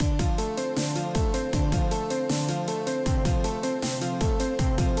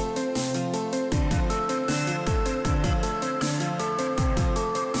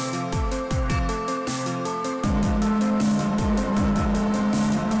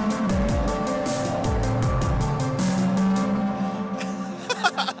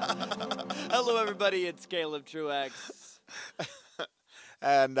everybody, it's Caleb Truex.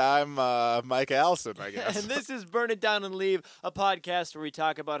 And I'm Mike Allison, I guess. And this is Burn It Down and Leave, a podcast where we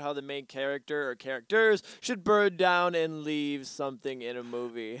talk about how the main character or characters should burn down and leave something in a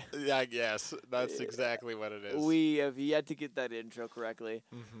movie. Yeah, I guess. That's exactly what it is. We have yet to get that intro correctly.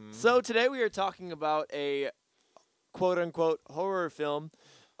 Mm-hmm. So today we are talking about a quote-unquote horror film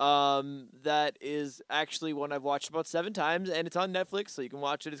that is actually one I've watched about 7 times, and it's on Netflix, so you can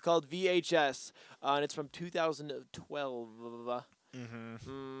watch it. It's called VHS, and it's from 2012.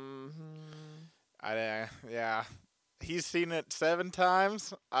 Yeah. He's seen it 7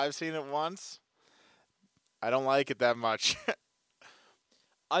 times. I've seen it once. I don't like it that much.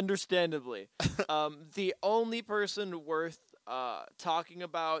 Understandably. The only person worth talking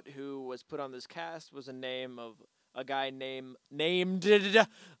about who was put on this cast was a guy named Lane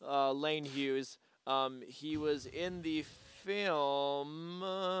Hughes. He was in the film.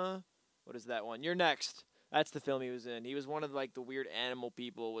 What is that one? You're Next. That's the film he was in. He was one of the weird animal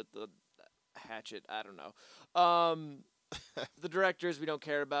people with the hatchet. I don't know. The directors we don't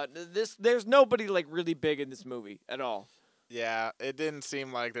care about. There's nobody really big in this movie at all. Yeah, it didn't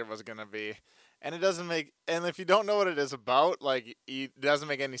seem like there was gonna be, and it doesn't make. And if you don't know what it is about, it doesn't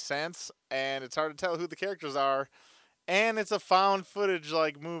make any sense, and it's hard to tell who the characters are, and it's a found footage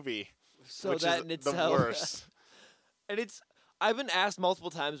movie, So which that is in itself, the worst. And I've been asked multiple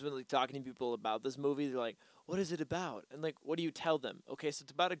times when talking to people about this movie. They're like, "What is it about?" And what do you tell them? Okay, so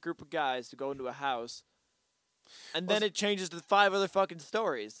it's about a group of guys to go into a house, and then it changes to 5 other fucking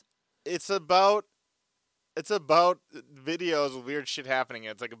stories. It's about videos with weird shit happening.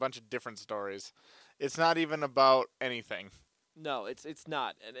 It's a bunch of different stories. It's not even about anything. No, it's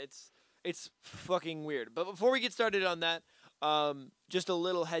not, and it's fucking weird. But before we get started on that, just a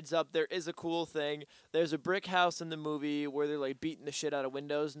little heads up. There is a cool thing. There's a brick house in the movie where they're beating the shit out of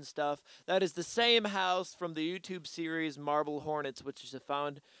windows and stuff. That is the same house from the YouTube series Marble Hornets, which is a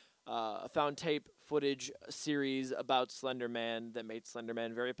found tape footage series about Slender Man that made Slender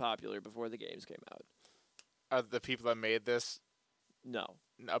Man very popular before the games came out. Are the people that made this No,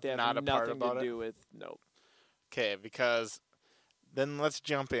 not they have a part nothing about to it? do with nope. Okay, because then let's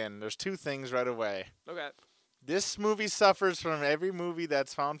jump in. There's 2 things right away. Okay. This movie suffers from every movie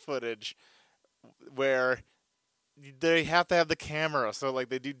that's found footage where they have to have the camera. So,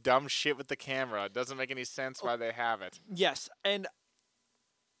 they do dumb shit with the camera. It doesn't make any sense why they have it. Yes, and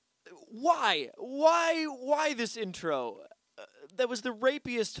why this intro? That was the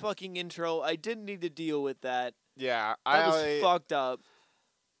rapiest fucking intro. I didn't need to deal with that. Yeah, That was fucked up.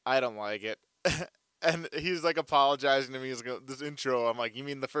 I don't like it. And he's apologizing to me. He's like, this intro. I'm like, you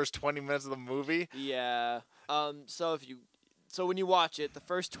mean the first 20 minutes of the movie? Yeah. So when you watch it, the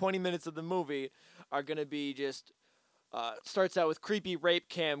first 20 minutes of the movie are gonna be just starts out with creepy rape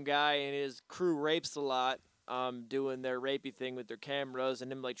cam guy and his crew rapes a lot, doing their rapey thing with their cameras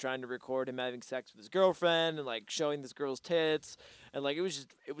and him trying to record him having sex with his girlfriend and showing this girl's tits and it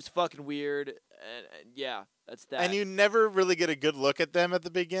was fucking weird and yeah, that's that. And you never really get a good look at them at the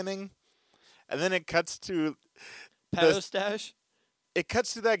beginning. And then it cuts to pedo stash? It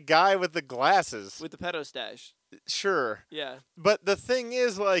cuts to that guy with the glasses. With the pedo stash. Sure. Yeah. But the thing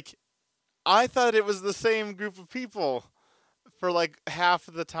is, I thought it was the same group of people for half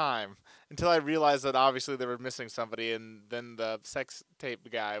of the time until I realized that obviously they were missing somebody, and then the sex tape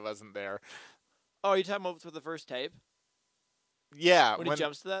guy wasn't there. Oh, you talking about for the first tape? Yeah. When he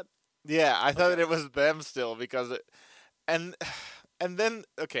jumps to that? Yeah, I thought that it was them still because it, and then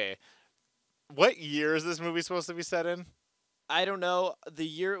okay, what year is this movie supposed to be set in? I don't know. The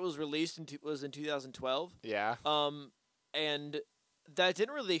year it was released was in 2012. Yeah. And that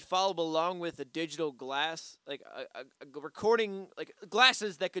didn't really follow along with a digital glass, a recording,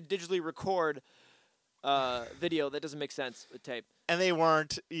 glasses that could digitally record video. That doesn't make sense with tape. And they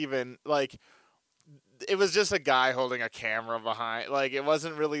weren't even it was just a guy holding a camera behind. It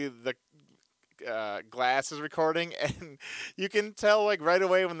wasn't really the glasses recording, and you can tell right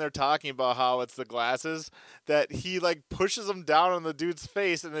away when they're talking about how it's the glasses that he pushes them down on the dude's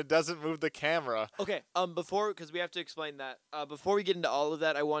face and it doesn't move the camera. Okay, because we have to explain that. Before we get into all of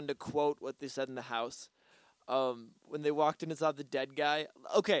that, I wanted to quote what they said in the house. When they walked in and saw the dead guy.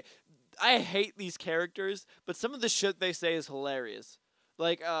 Okay, I hate these characters, but some of the shit they say is hilarious.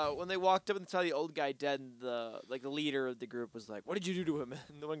 When they walked up and saw the old guy dead, and the leader of the group was like, "What did you do to him?"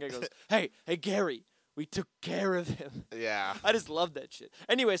 And the one guy goes, "Hey, Gary, we took care of him." Yeah. I just love that shit.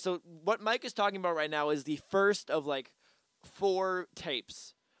 Anyway, so what Mike is talking about right now is the first of 4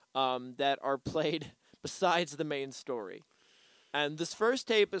 tapes that are played besides the main story. And this first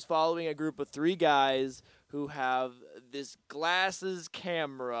tape is following a group of 3 guys who have this glasses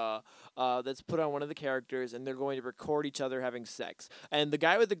camera that's put on one of the characters, and they're going to record each other having sex. And the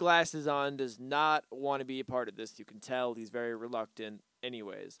guy with the glasses on does not want to be a part of this. You can tell he's very reluctant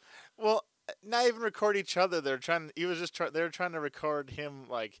anyways. Well, not even record each other. They're trying. He was just. They were trying to record him,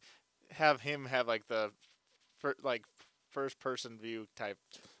 like, have him have like the, first person view type.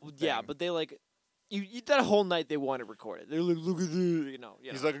 Yeah, thing. but they like. You that whole night they want to record it. They're like, look at this, you know.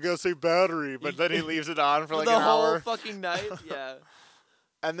 He's like, I gotta save battery, but then he leaves it on for like the an whole hour. fucking night. Yeah.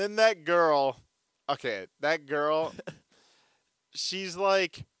 And then that girl, she's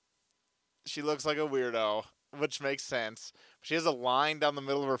like, she looks like a weirdo, which makes sense. She has a line down the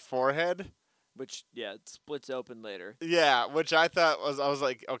middle of her forehead. Which, yeah, it splits open later. Yeah, which I was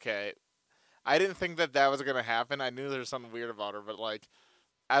like, okay. I didn't think that was going to happen. I knew there was something weird about her, but, like,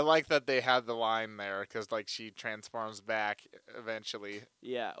 I like that they had the line there because, like, she transforms back eventually.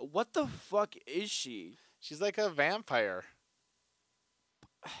 Yeah. What the fuck is she? She's like a vampire.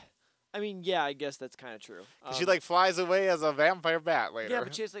 I mean, yeah, I guess that's kind of true. She, like, flies away as a vampire bat later. Yeah,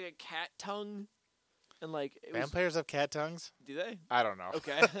 but she has, like, a cat tongue. And, like... Vampires have cat tongues? Do they? I don't know.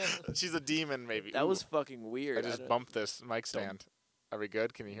 Okay. She's a demon, maybe. That was fucking weird. I just bumped this mic stand. Are we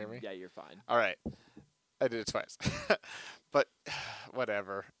good? Can you hear me? Yeah, you're fine. All right. I did it twice. But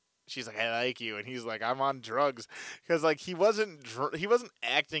whatever. She's like, I like you. And he's like, I'm on drugs. Because, like, he wasn't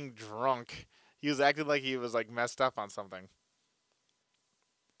acting drunk. He was acting like he was, like, messed up on something.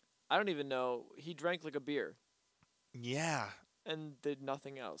 I don't even know. He drank, like, a beer. Yeah. And did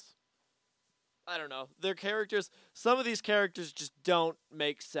nothing else. I don't know. Their characters, some of these characters just don't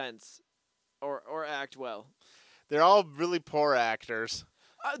make sense or act well. They're all really poor actors.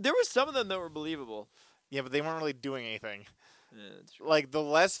 There were some of them that were believable. Yeah, but they weren't really doing anything. Yeah, that's true. Like, the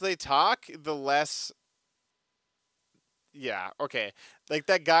less they talk, the less... Yeah, okay. Like,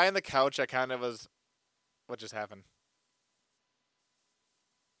 that guy on the couch, I kind of was... What just happened?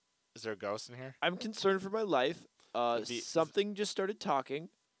 Is there a ghost in here? I'm concerned for my life. Something just started talking,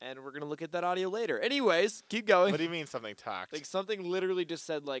 and we're going to look at that audio later. Anyways, keep going. What do you mean something talked? Like, something literally just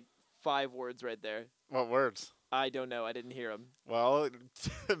said, like, 5 words right there. What words? I don't know. I didn't hear them. Well,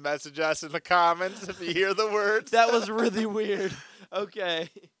 message us in the comments if you hear the words. That was really weird. Okay.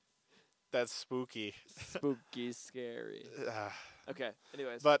 That's spooky. Spooky, scary. Okay,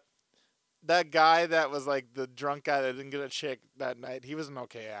 anyways. But that guy that was like the drunk guy that didn't get a chick that night, he was an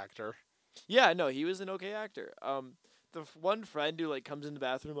okay actor. Yeah, no, he was an okay actor. The one friend who, like, comes in the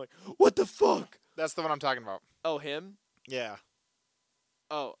bathroom like, what the fuck? That's the one I'm talking about. Oh, him? Yeah.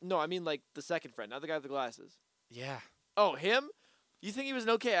 Oh, no, I mean, like, the second friend, not the guy with the glasses. Yeah. Oh, him? You think he was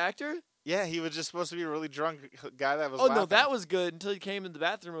an okay actor? Yeah, he was just supposed to be a really drunk guy that was Oh, laughing. no, that was good until he came in the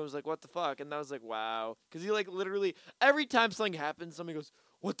bathroom and was like, what the fuck? And I was like, wow. Because he, like, literally, every time something happens, somebody goes,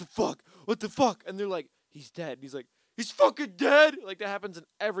 what the fuck? What the fuck? And they're like, he's dead. And he's like, he's fucking dead? Like, that happens in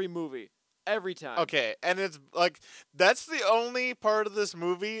every movie. Every time. Okay, and it's like that's the only part of this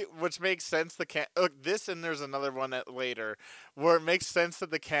movie which makes sense. This and there's another one later where it makes sense that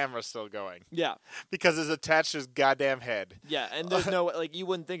the camera's still going. Yeah. Because it's attached to his goddamn head. Yeah, and there's no like you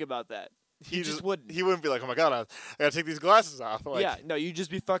wouldn't think about that. You just wouldn't. He wouldn't be like, oh my god, I gotta take these glasses off. Like, yeah, no, you'd just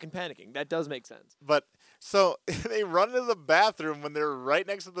be fucking panicking. That does make sense. But so they run into the bathroom when they're right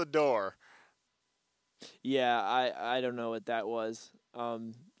next to the door. Yeah, I don't know what that was.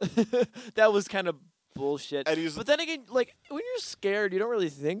 That was kind of bullshit. But then again, like, when you're scared, you don't really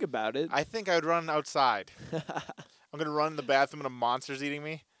think about it. I think I would run outside. I'm going to run in the bathroom and a monster's eating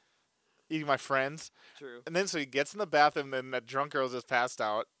me. Eating my friends. True. And then so he gets in the bathroom and that drunk girl just passed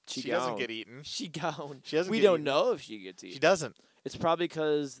out. She doesn't gone. get eaten. She gone. She doesn't we get don't eaten. know if she gets eaten. She doesn't. It's probably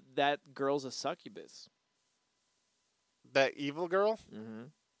because that girl's a succubus. That evil girl? Mm-hmm.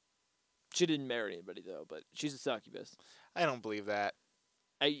 She didn't marry anybody, though, but she's a succubus. I don't believe that.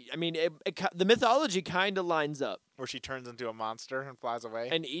 I mean, the mythology kind of lines up. Where she turns into a monster and flies away?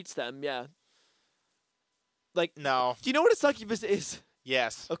 And eats them, yeah. Like, no. Do you know what a succubus is?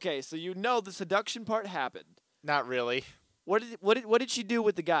 Yes. Okay, so you know the seduction part happened. Not really. What did she do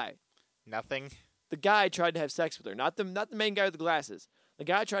with the guy? Nothing. The guy tried to have sex with her, not the main guy with the glasses. The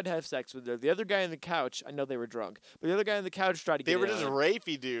guy tried to have sex with her. The other guy on the couch, I know they were drunk, but the other guy on the couch tried to get They were in just on it.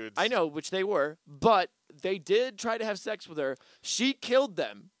 rapey dudes. I know, which they were, but they did try to have sex with her. She killed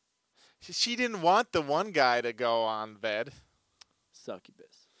them. She didn't want the one guy to go on bed.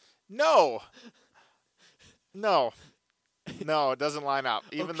 Succubus. No. No. No, it doesn't line up.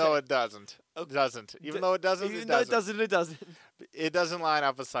 Even though it doesn't. Okay. It doesn't. Even though it doesn't, Even it though doesn't. it doesn't, it doesn't. It doesn't line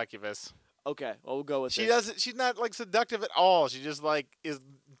up with succubus. Okay, well, we'll go with She it. doesn't. She's not like seductive at all. She just like is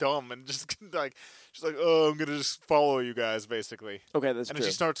dumb and just like she's like, oh, I'm gonna just follow you guys basically, Okay, that's and true.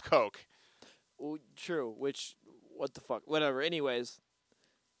 then she snorts coke. True. Which, what the fuck? Whatever. Anyways,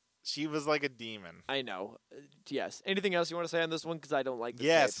 She was like a demon. I know. Yes. Anything else you want to say on this one? Because I don't like this.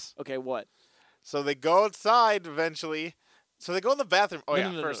 Yes. Tape. Okay. What? So they go outside eventually. So they go in the bathroom. Oh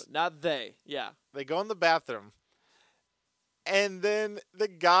no, first no, not they. Yeah. they go in the bathroom. And then the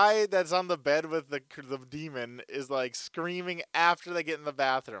guy that's on the bed with the demon is like screaming after they get in the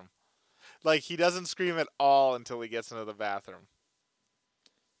bathroom. Like he doesn't scream at all until he gets into the bathroom.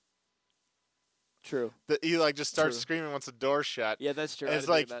 True. He like just starts True. screaming once the door's shut. Yeah, that's true. And I it's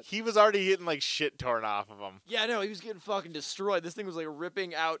didn't like think of that. he was already getting like shit torn off of him. Yeah, no, he was getting fucking destroyed. This thing was like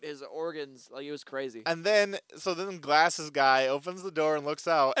ripping out his organs. Like it was crazy. And then glasses guy opens the door and looks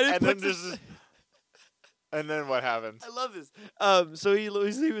out, And it and then puts his- just and then what happens? I love this. So he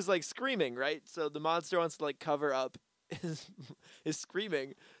was like screaming, right? So the monster wants to like cover up his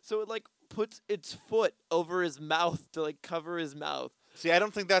screaming. So it like puts its foot over his mouth to like cover his mouth. See, I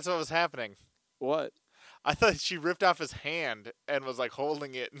don't think that's what was happening. What? I thought she ripped off his hand and was like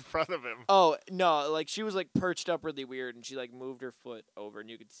holding it in front of him. Oh no! Like she was like perched up really weird, and she like moved her foot over, and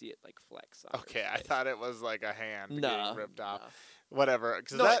you could see it like flex. On Okay, her I face. thought it was like a hand No, getting ripped off. no. Whatever,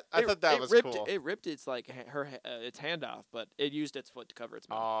 because No, I thought that was ripped, cool. It ripped its like its hand off, but it used its foot to cover its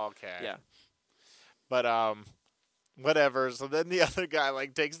mouth. Oh, okay. Yeah. But whatever. So then the other guy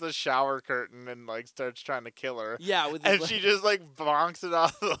like takes the shower curtain and like starts trying to kill her. Yeah, with And his, she just like bonks it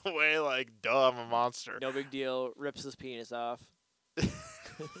out of the way like, duh, I'm a monster. no big deal. Rips his penis off. Did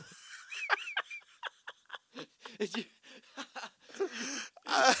you-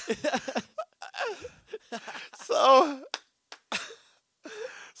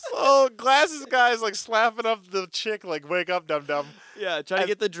 So glasses guy's like slapping up the chick like, wake up, dum dum. yeah, trying to And-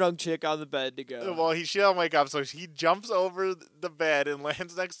 get the drunk chick on the bed to go. Well, she don't wake up, so he jumps over the bed and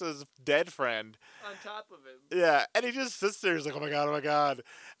lands next to his dead friend. On top of him. Yeah, and he just sits there. He's like, oh my god,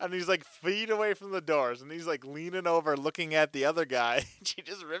 and he's like feet away from the doors, and he's like leaning over, looking at the other guy. She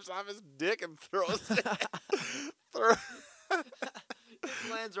just rips off his dick and throws it. It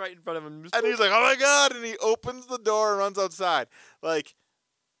lands right in front of him. And he's like, oh my god, and he opens the door and runs outside. Like,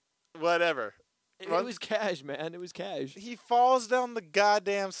 whatever. It was cash, man. It was cash. He falls down the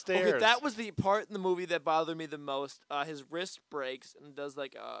goddamn stairs. Okay, that was the part in the movie that bothered me the most. His wrist breaks and does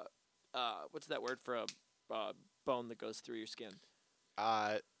like what's that word for a bone that goes through your skin?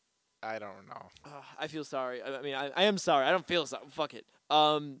 I don't know. I feel sorry. I mean, I am sorry. I don't feel sorry. Fuck it.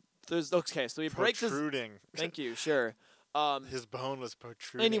 There's okay. So he breaks his. Protruding. Thank you. Sure. His bone was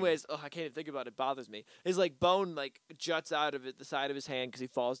protruding. Anyways, I can't even think about it. It bothers me. His like bone like juts out of it, the side of his hand, because he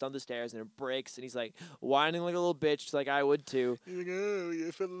falls down the stairs and it breaks, and he's like whining like a little bitch, like I would too. He's like, oh, you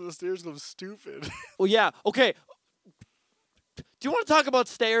fell down the stairs. I'm stupid. Well, yeah. Okay. Do you want to talk about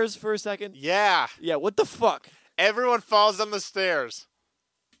stairs for a second? Yeah. Yeah. What the fuck? Everyone falls down the stairs.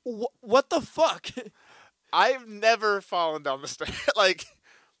 What the fuck? I've never fallen down the stairs. Like,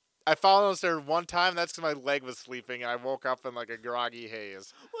 I fell down the stairs one time. That's because my leg was sleeping, and I woke up in like a groggy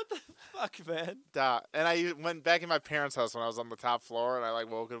haze. What the fuck, man? And I went back in my parents' house when I was on the top floor, and I like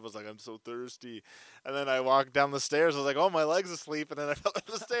woke up and was like, I'm so thirsty. And then I walked down the stairs. I was like, oh, my leg's asleep. And then I fell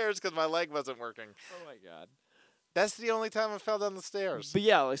down the stairs because my leg wasn't working. Oh my god. That's the only time I fell down the stairs. But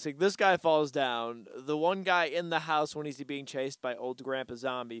yeah, like this guy falls down. The one guy in the house when he's being chased by old Grandpa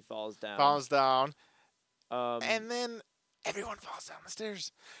Zombie falls down. Falls down. And And then everyone falls down the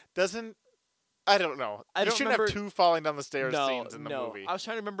stairs. I don't know. I You don't shouldn't remember- have two falling down the stairs no, scenes in the no. movie. I was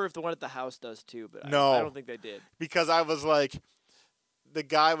trying to remember if the one at the house does too, but No. I don't think they did. Because I was like, the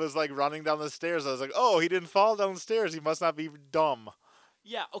guy was like running down the stairs. I was like, oh, he didn't fall down the stairs. He must not be dumb.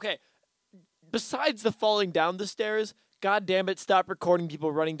 Yeah, okay. Besides the falling down the stairs, god damn it, stop recording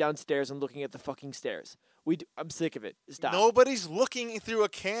people running downstairs and looking at the fucking stairs. I'm sick of it. Stop. Nobody's looking through a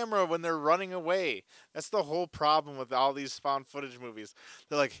camera when they're running away. That's the whole problem with all these found footage movies.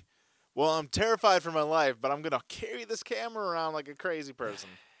 They're like, well, I'm terrified for my life, but I'm going to carry this camera around like a crazy person.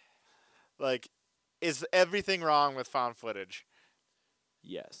 Like, is everything wrong with found footage?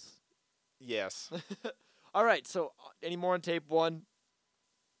 Yes. Yes. All right, so any more on tape one?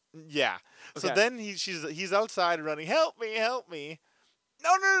 Yeah. So Okay. then he's outside running, help me, help me.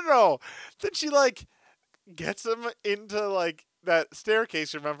 No. Then she like gets him into like that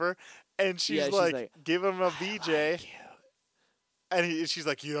staircase, remember? And she's, she's like, give him a BJ. Like you. And she's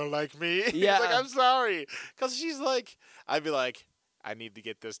like, you don't like me? He's Yeah. like, I'm sorry. Because she's like, I'd be like, I need to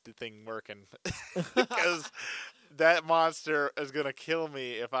get this thing working. Because that monster is going to kill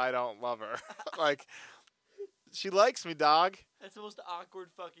me if I don't love her. Like, She likes me, dog. That's the most awkward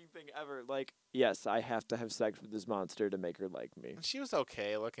fucking thing ever. Like, yes, I have to have sex with this monster to make her like me. She was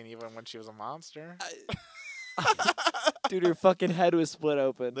okay looking even when she was a monster. Dude, her fucking head was split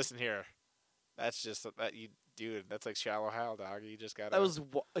open. Listen here. That's just that you, dude. That's like shallow Hal, dog. You just gotta. That was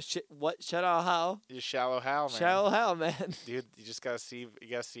what? Shallow Hal? You're shallow Hal, man. Shallow Hal, man. Dude, you just gotta see. You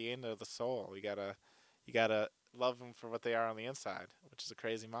gotta see into the soul. You gotta love them for what they are on the inside, which is a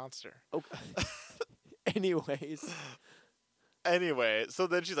crazy monster. Okay. Anyways. Anyway, so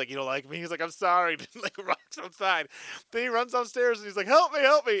then she's like, "You don't like me?" He's like, "I'm sorry." Like rocks outside. Then he runs upstairs and he's like, "Help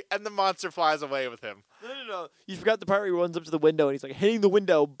me!" And the monster flies away with him. No. You forgot the part where he runs up to the window and he's like hitting the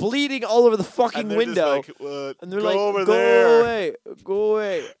window, bleeding all over the fucking And they're window. just like, and they're go like, over "Go there. away, go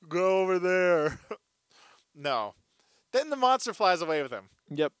away." Go over there. No. Then the monster flies away with him.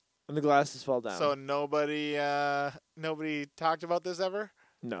 Yep. And the glasses fall down. So nobody talked about this ever?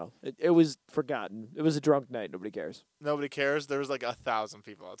 No, it was forgotten. It was a drunk night. Nobody cares. Nobody cares. There was like 1,000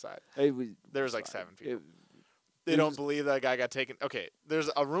 people outside. There was like fine. 7 people. It They don't was- believe that guy got taken. Okay,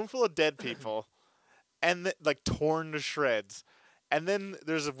 there's a room full of dead people, and like torn to shreds, and then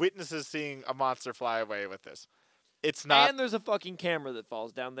there's witnesses seeing a monster fly away with this. It's not, And there's a fucking camera that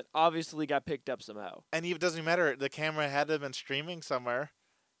falls down that obviously got picked up somehow. and it doesn't matter. The camera had to have been streaming somewhere.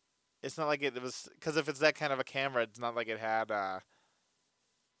 It's not like it was, because if it's that kind of a camera, it's not like it had.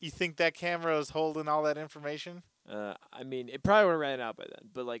 You think that camera was holding all that information? I mean, it probably would have ran out by then,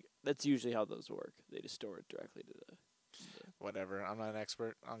 but like that's usually how those work. They just store it directly to the. Whatever. I'm not an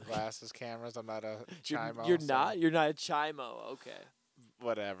expert on glasses, cameras. I'm not a You're, chimo. you're so not. You're not a chimo. Okay.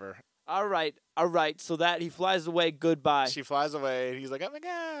 Whatever. All right. So that he flies away. Goodbye. She flies away, and he's like, "Oh my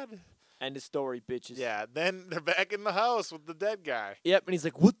god." End of story, bitches. Yeah. Then they're back in the house with the dead guy. Yep. And he's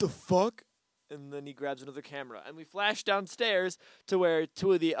like, "What the fuck?" And then he grabs another camera, and we flash downstairs to where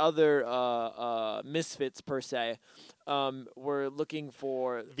two of the other misfits per se were looking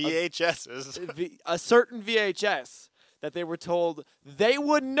for VHSs. a certain VHS that they were told they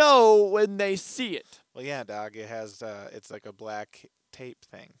would know when they see it. Well, yeah, dog. It has. It's like a black tape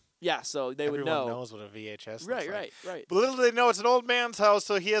thing. Yeah, so they Everyone would know. knows what a VHS Right, looks like. right. But little do they know it's an old man's house,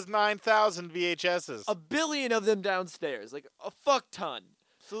 so he has 9,000 VHSs. A billion of them downstairs, like a fuck ton.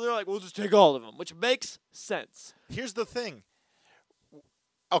 So they're like, we'll just take all of them, which makes sense. Here's the thing.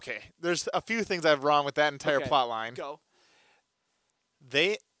 Okay, there's a few things I have wrong with that entire Okay, plot line. Go.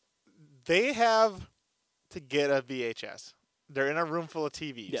 They have to get a VHS. They're in a room full of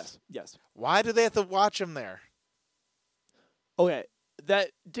TVs. Yes. Why do they have to watch them there? Okay,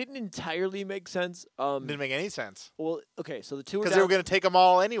 that didn't entirely make sense. Didn't make any sense. Well, okay, so the two were Because they were going to take them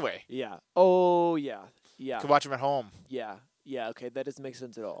all anyway. Yeah. Oh, yeah. You could watch them at home. Yeah. Okay, that doesn't make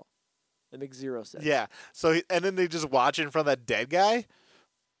sense at all. That makes zero sense. Yeah. So and then they just watch it in front of that dead guy?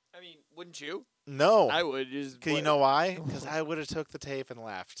 I mean, wouldn't you? No. I would just. Because you know why? Because I would have took the tape and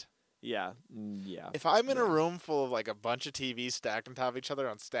left. Yeah. If I'm in a room full of like a bunch of TVs stacked on top of each other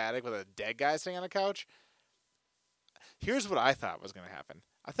on static with a dead guy sitting on a couch, here's what I thought was going to happen.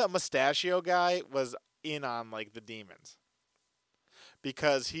 I thought Mustachio Guy was in on like the demons.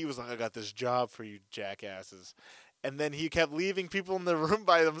 Because he was like, "I got this job for you jackasses." And then he kept leaving people in the room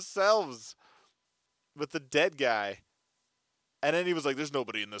by themselves with the dead guy. And then he was like, "There's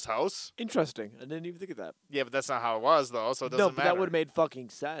nobody in this house." Interesting. I didn't even think of that. Yeah, but that's not how it was, though, so it doesn't No, matter. but that would have made fucking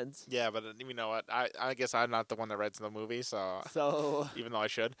sense. Yeah, but you know what? I guess I'm not the one that writes the movie, so So. even though I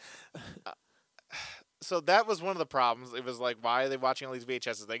should. So that was one of the problems. It was like, why are they watching all these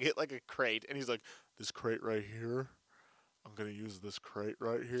VHSs? They get like a crate, and he's like, "This crate right here, I'm gonna use this crate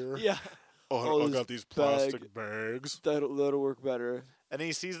right here. Yeah. Oh, I this got these plastic bags." That'll work better. And then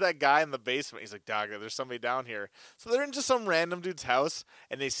he sees that guy in the basement. He's like, "Dog, there's somebody down here." So they're in just some random dude's house,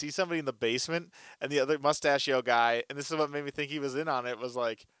 and they see somebody in the basement, and the other mustachio guy, and this is what made me think he was in on it, was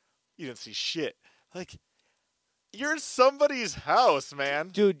like, "You didn't see shit." Like, you're in somebody's house, man.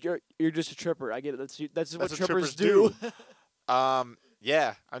 Dude, you're just a tripper. I get it. That's what what trippers trippers do.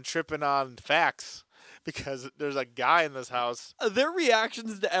 Yeah, I'm tripping on facts because there's a guy in this house. Their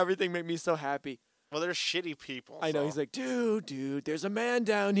reactions to everything make me so happy. Well, they're shitty people. I know. so. He's like, dude, there's a man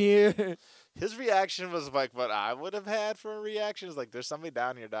down here. His reaction was like what I would have had for a reaction. Is like, "There's somebody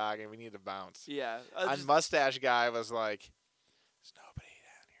down here, dog, and we need to bounce." Yeah. And mustache guy was like, "There's nobody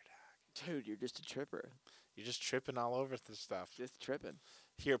down here, dog. Dude, you're just a tripper. You're just tripping all over this stuff. Just tripping.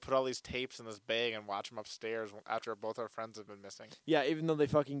 Here, put all these tapes in this bag and watch them upstairs after both our friends have been missing." Yeah, even though they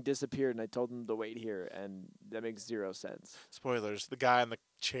fucking disappeared and I told them to wait here, and that makes zero sense. Spoilers: the guy in the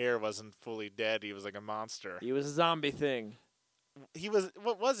chair wasn't fully dead. He was like a monster. He was a zombie thing. He was.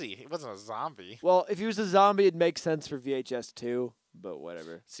 What was he? He wasn't a zombie. Well, if he was a zombie, it'd make sense for VHS 2. but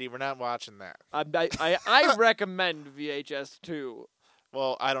whatever. See, we're not watching that. I recommend VHS 2.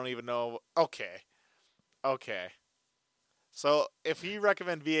 Well, I don't even know. Okay. So if you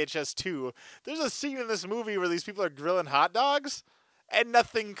recommend VHS 2, there's a scene in this movie where these people are grilling hot dogs, and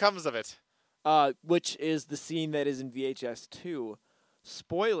nothing comes of it. Which is the scene that is in VHS 2.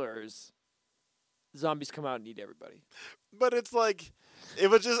 Spoilers. Zombies come out and eat everybody. But it's like, it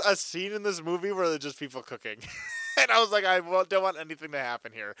was just a scene in this movie where there's just people cooking. And I was like, don't want anything to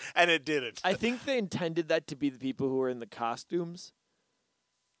happen here. And it didn't. I think they intended that to be the people who were in the costumes.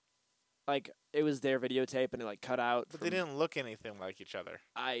 Like, it was their videotape and it, like, cut out. But they didn't look anything like each other.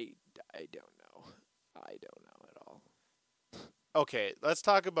 I don't know. I don't know at all. Okay, let's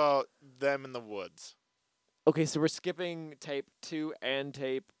talk about them in the woods. Okay, so we're skipping tape 2 and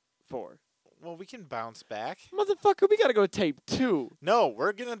tape 4. Well, we can bounce back. Motherfucker, we gotta go tape 2. No,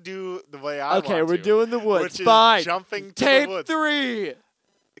 we're gonna do the way I want to. Okay, we're doing the woods. Which is Fine. jumping to tape the woods. 3.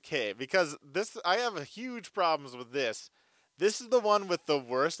 Okay, because I have a huge problems with this. This is the one with the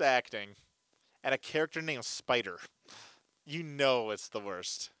worst acting, and a character named Spider. You know it's the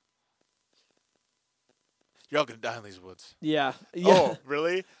worst. You're all gonna die in these woods. Yeah. Oh,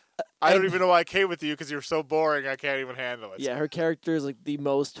 really? I don't even know why I came with you because you're so boring. I can't even handle it. Yeah, her character is like the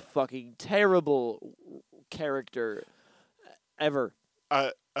most fucking terrible character ever.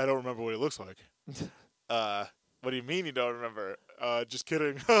 I don't remember what he looks like. What do you mean you don't remember? Just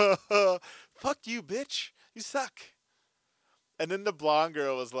kidding. Fuck you, bitch. You suck. And then the blonde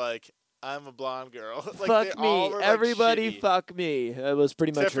girl was like, I'm a blonde girl. Like, fuck me. Like, everybody shitty. Fuck me. That was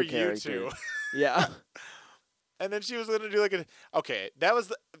pretty much Except her for character. you two. Yeah. And then she was going to do like that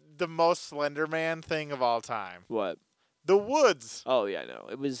was the most Slender Man thing of all time. What? The woods. Oh, yeah, no.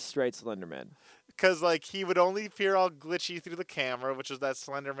 It was straight Slender Man. Because, like, he would only appear all glitchy through the camera, which was that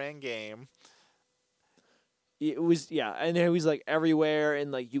Slender Man game. It was, yeah, and he was, like, everywhere,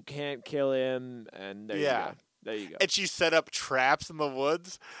 and, like, you can't kill him, and there you go. There you go. And she set up traps in the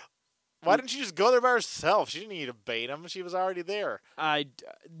woods. Why didn't she just go there by herself? She didn't need to bait him. She was already there.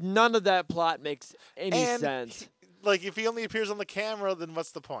 None of that plot makes any sense. Like, if he only appears on the camera, then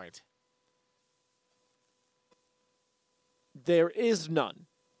what's the point? There is none,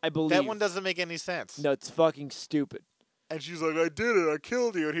 I believe. That one doesn't make any sense. No, it's fucking stupid. And she's like, I did it. I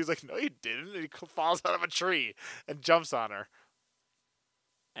killed you. And he's like, no, you didn't. And he falls out of a tree and jumps on her.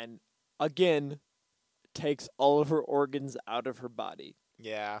 And, again, takes all of her organs out of her body.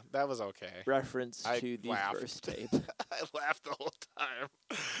 Yeah, that was okay. Reference to the laughed. first tape. I laughed the whole time.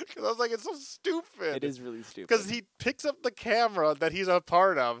 Because I was like, it's so stupid. It is really stupid. Because he picks up the camera that he's a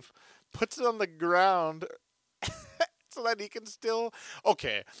part of, puts it on the ground so that he can still...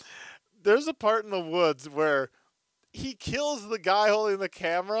 Okay, there's a part in the woods where he kills the guy holding the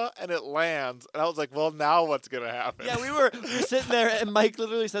camera and it lands. And I was like, well, now what's going to happen? Yeah, we were sitting there and Mike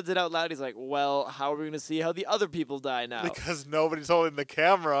literally says it out loud. He's like, well, how are we going to see how the other people die now? Because nobody's holding the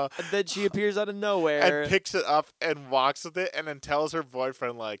camera. And then she appears out of nowhere. And picks it up and walks with it and then tells her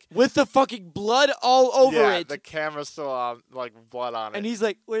boyfriend, like... with the fucking blood all over it. The camera's still on, like, blood on it. And he's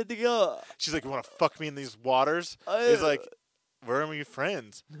like, where'd they go? She's like, you want to fuck me in these waters? He's like, where are we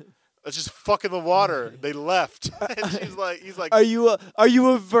friends? Let's just fuck in the water. They left. And he's like, are you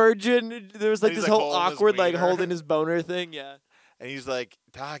a virgin? There was like And he's, this like, whole holding his awkward like wiener. holding his boner thing. Yeah. and he's like,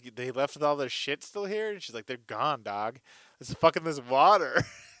 dog, they left with all their shit still here? And she's like, they're gone, dog. Let's fuck in this water.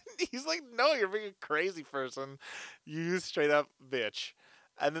 He's like, no, you're being a crazy person. You straight up bitch.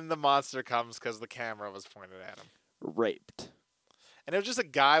 And then the monster comes because the camera was pointed at him. Raped. And it was just a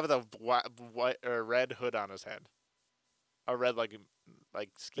guy with a white or red hood on his head. A red like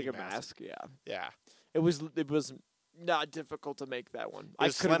ski Like a mask. mask, yeah. Yeah. It was not difficult to make that one. It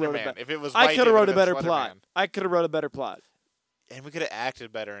was I could have Slender wrote Man. If it was I white, could it have wrote would've a been better Slender plot. Man. I could have wrote a better plot. And we could have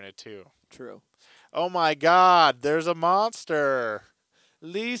acted better in it too. True. Oh my God! There's a monster.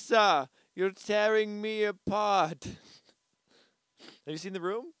 Lisa, you're tearing me apart. Have you seen The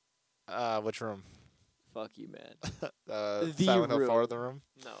Room? Which room? Fuck you, man. The The Silent Hill Room. 4, the room.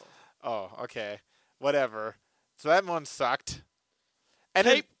 No. Oh, okay. Whatever. So that one sucked. And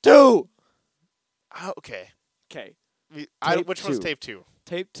Tape 2. okay. Okay. Which one's two. tape 2?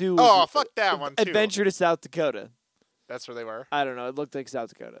 Tape 2. Oh, was fuck that one too. Adventure to South Dakota. That's where they were. I don't know. It looked like South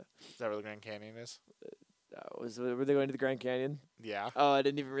Dakota. Is that where the Grand Canyon is? Were they going to the Grand Canyon? Yeah. Oh, I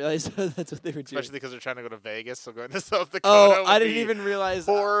didn't even realize that's what they were doing. Especially because they're trying to go to Vegas, so going to South Dakota. Oh, would I didn't be even realize.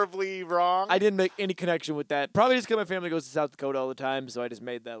 horribly wrong. I didn't make any connection with that. Probably just because my family goes to South Dakota all the time, so I just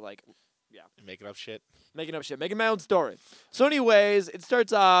made that like, Making up shit. making up shit, making my own story. So, anyways, it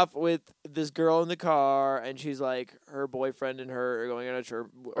starts off with this girl in the car, and she's like, her boyfriend and her are going on a trip,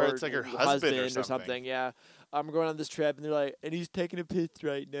 Or it's like her husband or something. Yeah. I'm going on this trip, and they're like, and he's taking a piss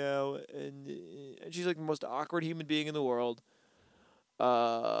right now, and she's like the most awkward human being in the world.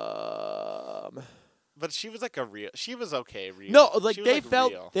 But she was like she was okay real. No, like she was,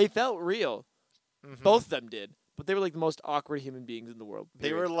 they felt real. Mhm. Both of them did, but they were like the most awkward human beings in the world. They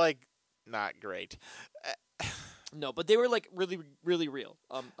period. were like not great. No, but they were like really, really real.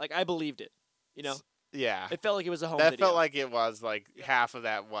 Like I believed it. You know, Yeah. it felt like it was a home That video. felt like it was like half of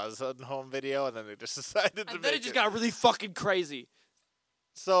that was a home video, and then they just decided to and make then it just got really fucking crazy.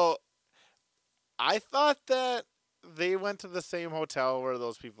 So, I thought that they went to the same hotel where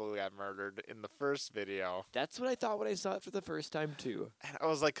those people got murdered in the first video, That's what I thought when I saw it for the first time too. and I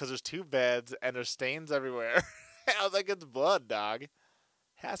was like, because there's 2 beds and there's stains everywhere. I was like, it's blood, dog.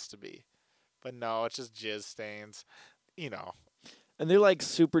 Has to be, but no, it's just jizz stains. You know. And they're like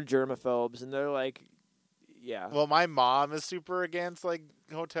super germaphobes, and they're like, yeah. Well, my mom is super against like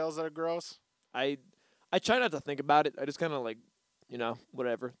hotels that are gross. I try not to think about it. I just kind of like,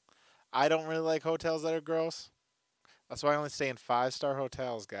 whatever. I don't really like hotels that are gross. That's why I only stay in 5-star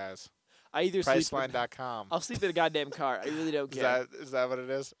hotels, guys. I either sleep. Priceline.com. I'll sleep in a goddamn car. I really don't care. Is that what it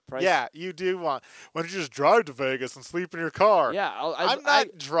is? Price- Yeah, you do want. Why don't you just drive to Vegas and sleep in your car? Yeah, I'm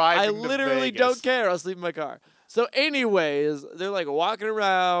not driving. I to literally Vegas. don't care. I'll sleep in my car. So, anyways, they're like walking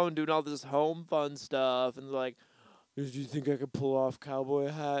around doing all this home fun stuff, and they're like, "Do you think I could pull off cowboy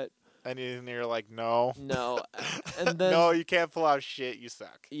hat?" And you're like, no. No, and then No, you can't pull out shit. You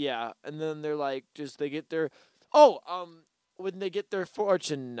suck. yeah, and then they're like, they get their when they get their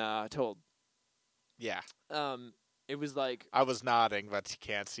fortune told, Yeah, it was like I was nodding, but you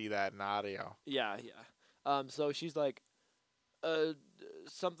can't see that in audio. yeah. So she's like,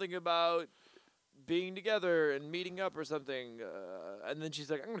 something about being together and meeting up or something, and then she's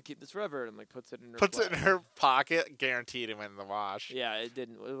like, I'm gonna keep this forever, and like puts it in her Puts it in her pocket. Guaranteed it went in the wash. Yeah, it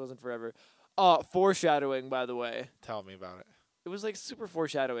wasn't forever. Foreshadowing, by the way. Tell me about it. It was like super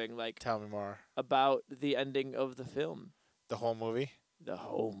foreshadowing, like Tell me more. about the ending of the film, The whole movie. the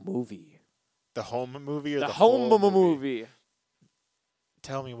whole movie, The home movie or the the home whole movie.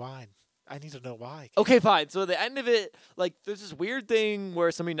 Tell me why. I need to know why. Okay, fine. So at the end of it, like, there's this weird thing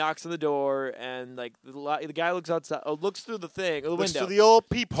where somebody knocks on the door, and like the guy looks outside, looks through the thing, the Looks window, through the old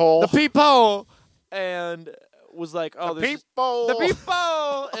peephole. the peephole, and was like, "Oh, the there's this- peephole. the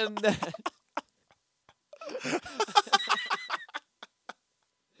peephole," and then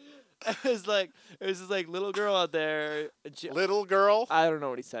it was this like little girl out there, and she, Little girl. I don't know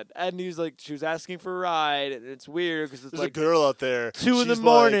what he said, and he was like, she was asking for a ride, and it's weird because it's There's like a girl out there. 2 in the She's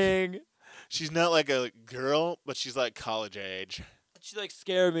morning. she's not like a girl, but she's like college age. She like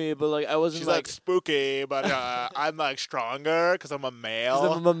scared me, but like I wasn't She's like spooky, but I'm like stronger because I'm a 'cause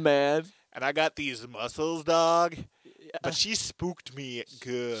male I'm a man. and I got these muscles, dog. Yeah. But she spooked me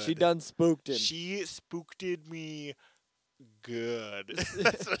good. She done spooked him. She spooked me good.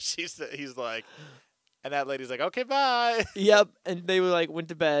 That's what she said. He's like, and that lady's like, okay, bye. Yep, and they were like went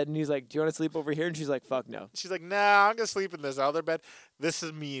to bed, and he's like, "Do you want to sleep over here?" And she's like, "Fuck no." She's like, nah, I'm gonna sleep in this other bed. This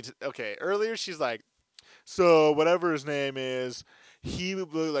is me. Okay, earlier she's like, so whatever his name is, he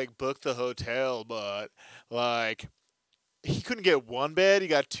like booked the hotel, but like he couldn't get 1 bed, he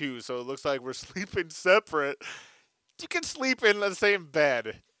got 2, so it looks like we're sleeping separate. You can sleep in the same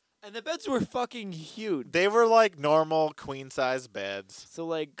bed. And the beds were fucking huge. They were like normal queen size beds. So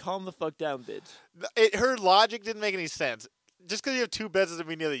like, calm the fuck down, bitch. Her logic didn't make any sense. Just because you have 2 beds doesn't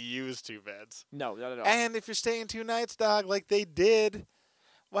mean you have to use 2 beds. No, not at all. And if you're staying 2 nights, dog, like they did,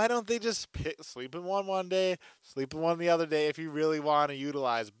 why don't they just sleep in one day, sleep in one the other day if you really want to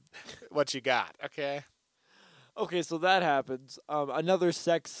utilize what you got, okay? Okay, so that happens. Another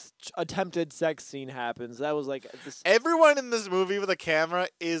attempted sex scene happens. That was like this. Everyone in this movie with a camera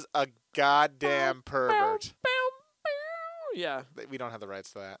is a goddamn pervert. Yeah. We don't have the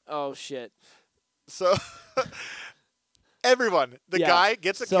rights to that. Oh shit. So, everyone, the Yeah, guy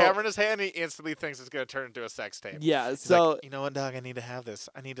gets a so- camera in his hand and he instantly thinks it's going to turn into a sex tape. Yeah. He's So like, you know what, dog? I need to have this.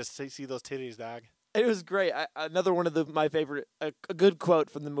 I need to see those titties, dog. it was great. Another one of my favorite, a good quote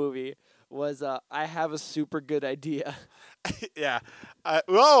from the movie was, "I have a super good idea." Yeah.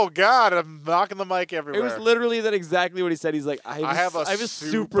 Oh, God, I'm knocking the mic everywhere. It was literally that exactly what he said. He's like, I have a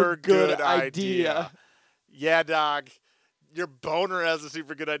super good idea. Yeah, dog. Your boner has a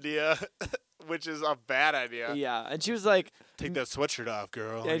super good idea, which is a bad idea. Yeah, and she was like, Take that sweatshirt off,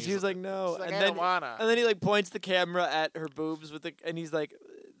 girl. and she was like, no, she's like, and I then don't wanna. and then he like points the camera at her boobs and he's like,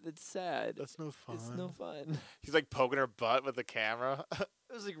 it's sad. That's no fun. It's no fun. He's like poking her butt with the camera.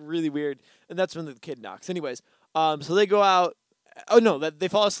 It was like really weird, and that's when the kid knocks. Anyways, so they go out. Oh no, they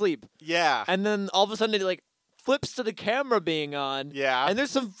fall asleep, Yeah. and then all of a sudden, like flips to the camera being on. Yeah. And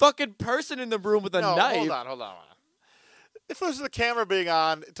there's some fucking person in the room with a no, knife. hold on. It flips to the camera being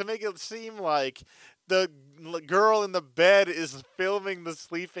on to make it seem like the girl in the bed is filming the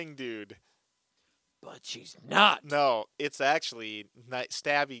sleeping dude. But she's not. No, it's actually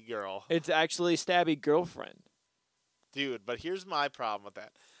Stabby Girl. It's actually Stabby girlfriend. Dude, but here's my problem with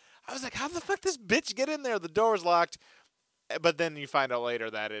that. I was like, how the fuck does bitch get in there? The door was locked. But then you find out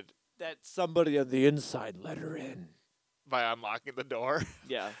later that Somebody on the inside let her in. by unlocking the door.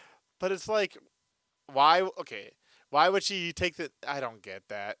 Yeah. But it's like, why would she take the... I don't get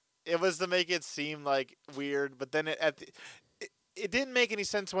that. It was to make it seem like weird, but then it didn't make any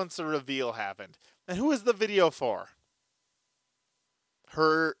sense once the reveal happened. And who is the video for?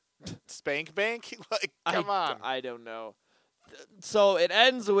 Her spank bank? Like, come on. I don't know. So it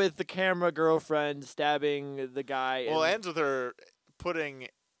ends with the camera girlfriend stabbing the guy. Well, it ends with her putting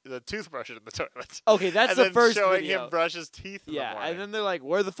the toothbrush in the toilet. Okay, that's and the then first showing video. him brush his teeth in the Yeah, morning. and then they're like,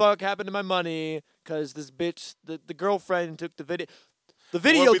 "Where the fuck happened to my money?" Because this bitch, the girlfriend, took the video. The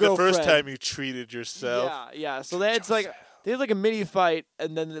video Won't be girlfriend. the first time you treated yourself. Yeah. So they had they had like a mini fight,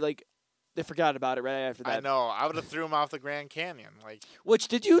 and then they forgot about it right after that. I know. I would have threw him off the Grand Canyon. Like, Which,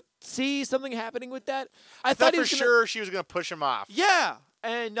 did you see something happening with that? I thought thought he for was gonna, sure she was going to push him off. Yeah,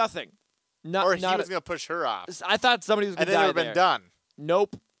 and nothing. Or he not was going to push her off. I thought somebody was going And to then it die would have there. been done.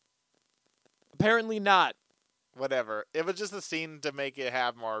 Nope. Apparently not. Whatever. It was just a scene to make it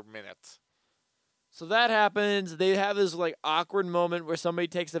have more minutes. So that happens. They have this like awkward moment where somebody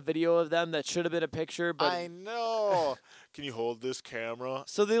takes a video of them that should have been a picture, but I know. Can you hold this camera?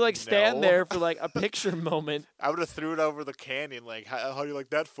 so they like stand No. there for like a picture moment. I would have threw it over the canyon. Like, how do you like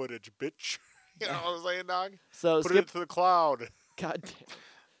that footage, bitch? You know what I'm saying, dog? So Put it into the cloud. God damn.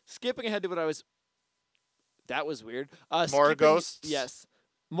 Skipping ahead to what I was. That was weird. More skipping- ghosts? Yes,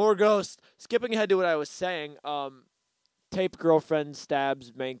 more ghosts. Skipping ahead to what I was saying. Tape girlfriend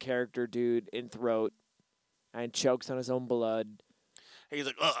stabs main character dude in throat, and chokes on his own blood. He's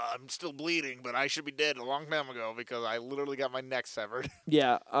like, I'm still bleeding, but I should be dead a long time ago because I literally got my neck severed.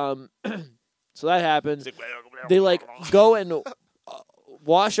 Yeah. So that happens. He's like, They like go and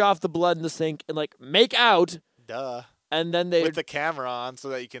wash off the blood in the sink and like make out, duh. and then they With the camera on so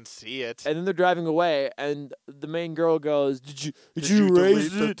that you can see it. and then they're driving away, and the main girl goes, "Did you delete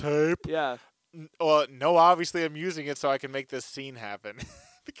erase the it?" tape? Yeah. Well, no, obviously I'm using it so I can make this scene happen.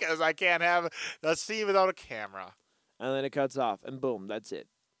 Because I can't have a scene without a camera. And then it cuts off, and boom, that's it.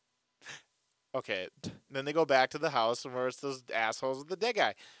 Okay, then they go back to the house where it's those assholes with the dead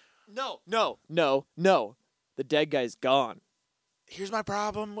guy. No. The dead guy's gone. Here's my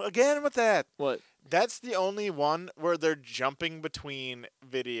problem again with that. What? That's the only one where they're jumping between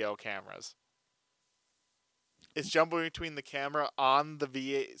video cameras. It's jumping between the camera on the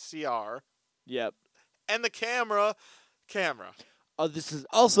VCR Yep. and the camera. Oh, this is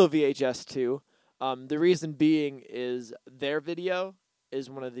also VHS too. The reason being is their video is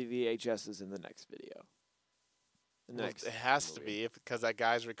one of the VHSs in the next video. In the Well, next it has to movie. be because that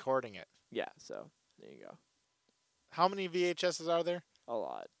guy's recording it. Yeah, so there you go. How many VHSs are there? A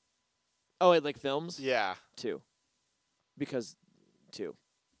lot. Oh, wait, like films? Yeah. 2. Because 2.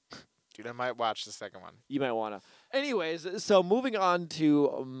 Dude, I might watch the second one. You might want to. Anyways, so moving on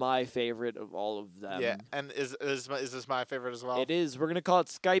to my favorite of all of them. Yeah, and is this my favorite as well? It is. We're going to call it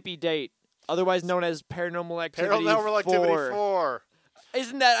Skypey Date, otherwise known as Paranormal Activity Paranormal Activity 4. 4.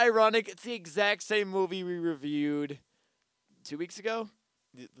 Isn't that ironic? It's the exact same movie we reviewed 2 weeks ago?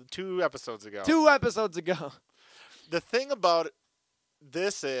 2 episodes ago. 2 episodes ago. The thing about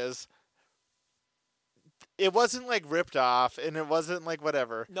this is, it wasn't like ripped off, and it wasn't like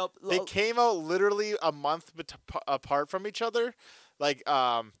whatever. Nope. They came out literally a month apart from each other. Like,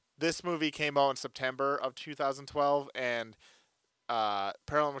 this movie came out in September of 2012, and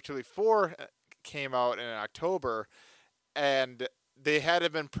Paranormal Activity 4 came out in October, and they had to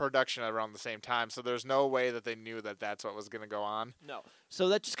have been production around the same time, so there's no way that they knew that that's what was going to go on. No. So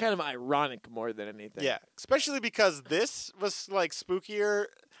that's just kind of ironic more than anything. Yeah, especially because this was like spookier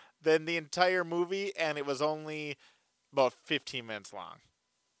than the entire movie, and it was only about 15 minutes long.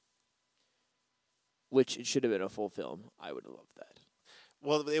 Which it should have been a full film. I would have loved that.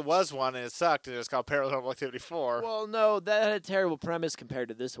 Well, it was one, and it sucked, and it was called Paranormal Activity 4. Well, no, that had a terrible premise compared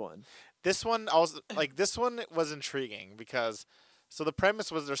to this one. This one also, this one was intriguing because, so the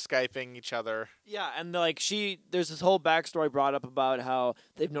premise was they're Skyping each other. Yeah, and there's this whole backstory brought up about how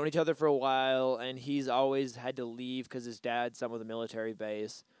they've known each other for a while, and he's always had to leave because his dad's some of the military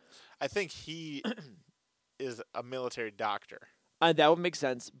base. I think he is a military doctor. That would make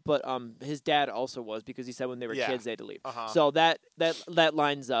sense, but his dad also was because he said when they were Yeah. kids they had to leave. Uh-huh. So that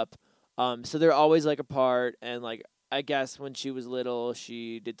lines up. So they're always like apart, and like I guess when she was little,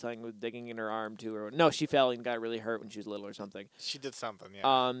 she did something with digging in her arm too, or no, she fell and got really hurt when she was little or something. She did something,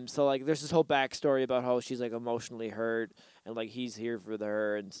 yeah. So like there's this whole backstory about how she's like emotionally hurt, and like he's here for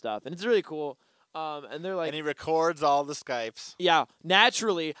her and stuff, and it's really cool. And they're like, And he records all the Skypes. yeah,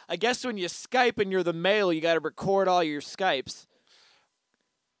 naturally, I guess when you Skype and you're the male, you got to record all your Skypes.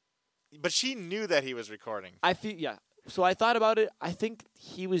 But she knew that he was recording. I feel yeah. So I thought about it. I think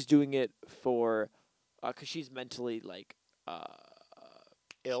he was doing it for, cause she's mentally like,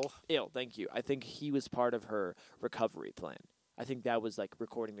 Ill. Thank you. I think he was part of her recovery plan. I think that was like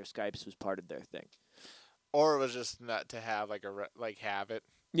recording their Skypes was part of their thing. Or it was just not to have like have it.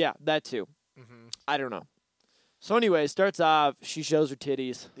 Yeah, that too. Mm-hmm. I don't know. So anyway, starts off. She shows her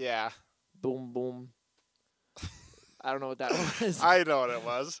titties. Yeah. Boom, boom. I don't know what that was. I know what it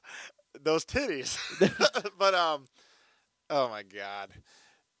was. Those titties. But oh my god.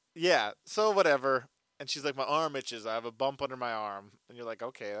 Yeah. So whatever. And she's like, my arm itches. I have a bump under my arm. And you're like,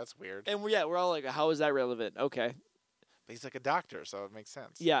 okay, that's weird. And we're all like, how is that relevant? Okay. But he's like a doctor, so it makes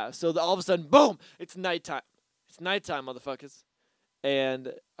sense. Yeah. So all of a sudden, boom! It's nighttime. It's nighttime, motherfuckers.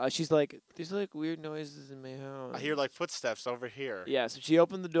 And she's like, there's like weird noises in my house. I hear like footsteps over here. Yeah, so she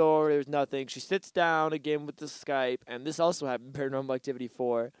opened the door. There's nothing. She sits down again with the Skype, and this also happened in Paranormal Activity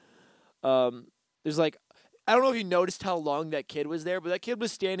 4. There's like, I don't know if you noticed how long that kid was there, but that kid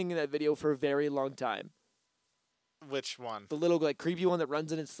was standing in that video for a very long time. Which one? The little like creepy one that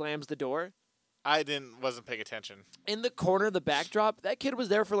runs in and slams the door. I wasn't paying attention. In the corner of the backdrop, that kid was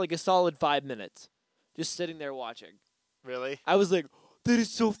there for like a solid 5 minutes, just sitting there watching. Really? I was like, that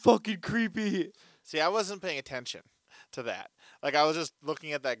is so fucking creepy. See, I wasn't paying attention to that. Like, I was just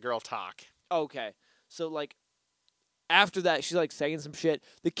looking at that girl talk. Okay. So, like, after that, she's, like, saying some shit.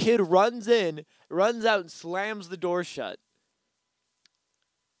 The kid runs out, and slams the door shut.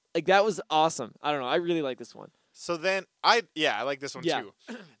 Like, that was awesome. I don't know. I really like this one. So then, I like this one, Yeah. too.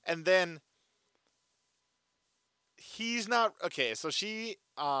 And then, he's not, okay, so she's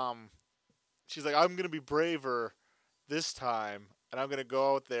like, I'm going to be braver this time, and I'm going to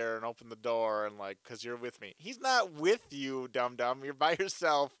go out there and open the door and, like, because you're with me. He's not with you, dum-dum. You're by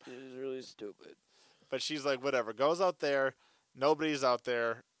yourself. It was really stupid. But she's like, whatever. Goes out there. Nobody's out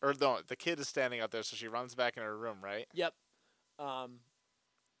there. Or, no, the kid is standing out there, so she runs back in her room, right? Yep.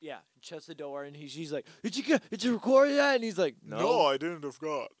 Yeah. Shuts the door, and she's like, did you record that? And he's like, no. I didn't. I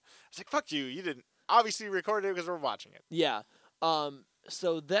forgot. I was like, fuck you. You didn't. Obviously, you recorded it because we're watching it. Yeah.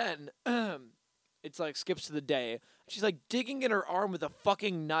 So then, it's like skips to the day. She's like digging in her arm with a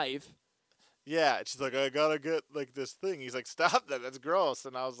fucking knife. Yeah, and she's like, I gotta get like this thing. He's like, stop that. That's gross.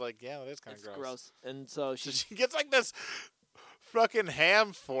 And I was like, yeah, it is kind of gross. Gross. And so So she gets like this fucking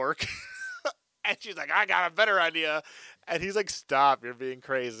ham fork. And she's like, I got a better idea. And he's like, stop, you're being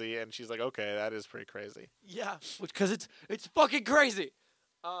crazy. And she's like, okay, that is pretty crazy. yeah, because it's fucking crazy.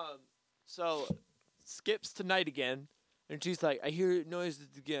 So skips to night again, and she's like, I hear noises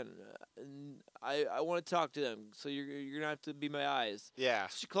again, and I want to talk to them. So you're gonna have to be my eyes. Yeah.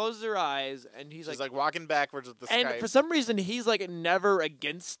 She closes her eyes, and he's She's like walking backwards with the and Skype. for some reason he's like never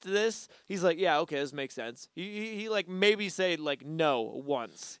against this. He's like, yeah, okay, this makes sense. He like maybe say like no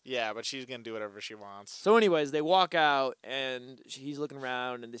once. Yeah, but she's gonna do whatever she wants. So anyways, they walk out, and he's looking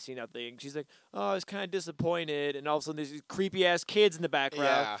around, and they see nothing. She's like, oh, I was kind of disappointed, and all of a sudden there's these creepy ass kids in the background,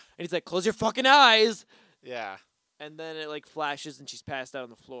 Yeah. and he's like, close your fucking eyes. Yeah. And then it like flashes, and she's passed out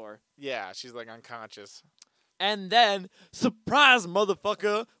on the floor. Yeah, she's like unconscious. And then, surprise,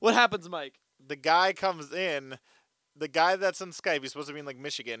 motherfucker! What happens, Mike? The guy comes in, the guy that's on Skype, he's supposed to be in like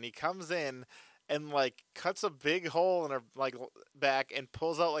Michigan. He comes in and like cuts a big hole in her like back and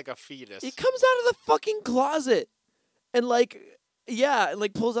pulls out like a fetus. He comes out of the fucking closet, and like, yeah, and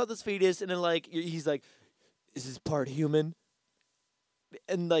like pulls out this fetus, and then like he's like, "Is this part human?"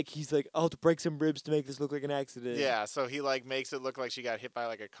 And like he's like, "I'll have to break some ribs to make this look like an accident." Yeah, so he like makes it look like she got hit by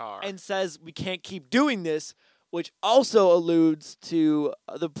like a car. And says we can't keep doing this, which also alludes to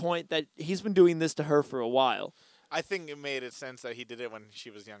the point that he's been doing this to her for a while. I think it made it sense that he did it when she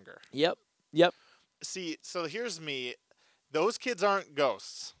was younger. Yep. See, so here's me. Those kids aren't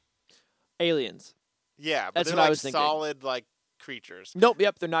ghosts. Aliens. Yeah, but That's they're what I like was thinking. solid like creatures. Nope.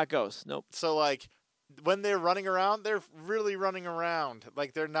 Yep. They're not ghosts. Nope. So like when they're running around, they're really running around.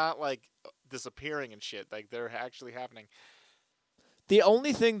 Like they're not like disappearing and shit. Like they're actually happening. The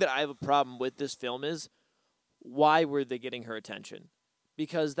only thing that I have a problem with this film is why were they getting her attention?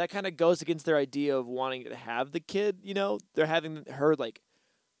 Because that kind of goes against their idea of wanting to have the kid. You know, they're having her like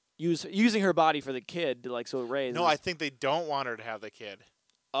using her body for the kid to like so it raises. No, I think they don't want her to have the kid.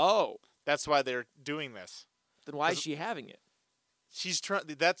 Oh, That's why they're doing this. then why is she having it? She's trying.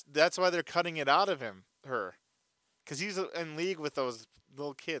 That's why they're cutting it out of her, because he's in league with those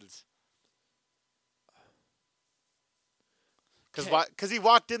little kids. Because he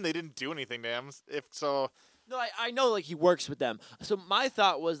walked in, they didn't do anything to him. If so, No, I know, like, he works with them. So my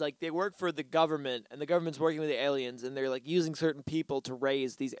thought was, like, they work for the government, and the government's working with the aliens, and they're, like, using certain people to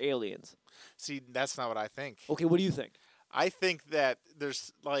raise these aliens. see, that's not what I think. Okay, what do you think? I think that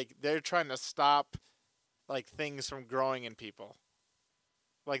there's like they're trying to stop like things from growing in people.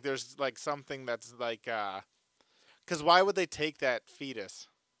 Like there's like something that's like because why would they take that fetus?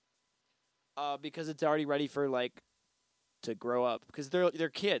 Because it's already ready for, like, to grow up. Because they're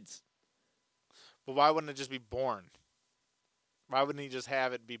kids. But why wouldn't it just be born? Why wouldn't he just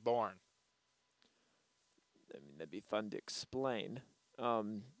have it be born? I mean, that'd be fun to explain.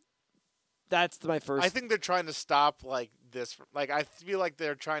 That's my first. I think they're trying to stop like this. Like I feel like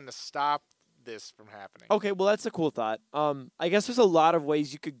they're trying to stop this from happening. Okay, well, that's a cool thought. I guess there's a lot of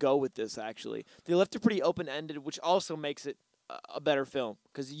ways you could go with this, actually. They left it pretty open-ended, which also makes it a better film,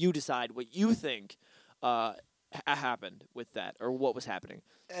 because you decide what you think happened with that, or what was happening.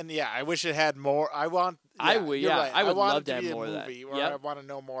 And yeah, I wish it had more. I want. Yeah, I would. Yeah, right. I would want love it to have be more a of that. movie where Yep. I want to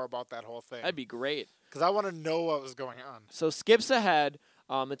know more about that whole thing. That'd be great. Because I want to know what was going on. So skips ahead.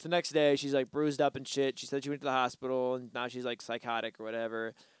 It's the next day. She's, like, bruised up and shit. She said she went to the hospital, and now she's, like, psychotic or whatever.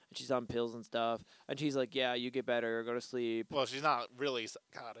 And she's on pills and stuff. And she's like, yeah, you get better. Go to sleep. Well, she's not really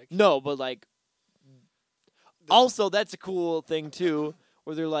psychotic. No, but, like, also, that's a cool thing, too,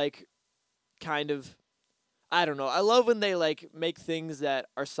 where they're, like, kind of, I don't know. I love when they, like, make things that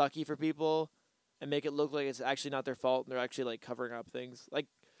are sucky for people and make it look like it's actually not their fault, and they're actually, like, covering up things. Like,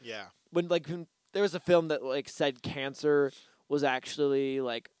 Yeah. when there was a film that, like, said cancer was actually,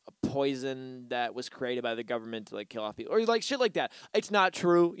 like, a poison that was created by the government to, like, kill off people, or, like, shit like that. It's not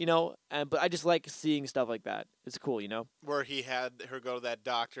true, you know, but I just like seeing stuff like that. It's cool, you know. Where he had her go to that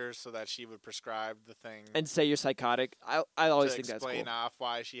doctor so that she would prescribe the thing. And say you're psychotic. I always to think that's cool. explain off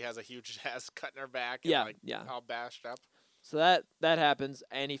why she has a huge ass cut in her back. And Yeah, like, yeah. all bashed up. So that happens,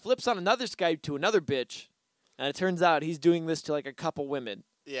 and he flips on another Skype to another bitch, and it turns out he's doing this to, like, a couple women.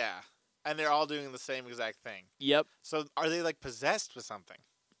 Yeah. And they're all doing the same exact thing. Yep. So are they like possessed with something?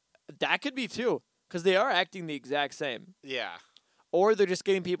 That could be too, because they are acting the exact same. Yeah. Or they're just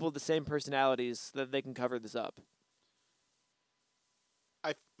getting people with the same personalities so that they can cover this up.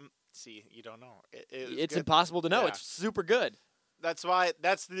 See, you don't know. It's good. impossible to know. Yeah. It's super good. That's why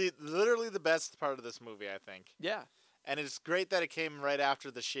that's literally the best part of this movie, I think. Yeah. And it's great that it came right after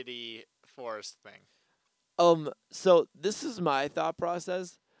the shitty forest thing. So this is my thought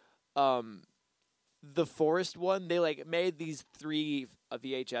process. The forest one, they, like, made these 3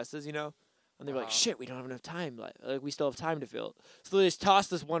 VHSs, you know? And they were like, shit, we don't have enough time. Like, we still have time to fill it. So they just tossed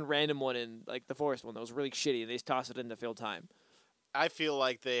this one random one in, like, the forest one that was really shitty, and they just tossed it in to fill time. I feel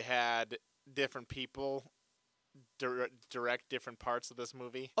like they had different people direct different parts of this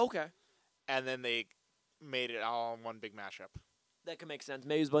movie, Okay. and then they made it all in one big mashup. That could make sense.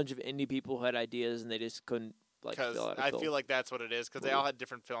 Maybe it was a bunch of indie people who had ideas, and they just couldn't, like, Because fill out a I film. feel like that's what it is, because they all had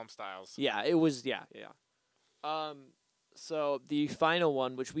different film styles. Yeah, it was, yeah. So the final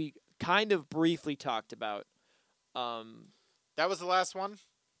one, which we kind of briefly talked about. That was the last one?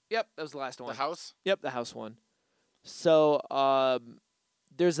 Yep, that was the last one. The house? Yep, the house one. So,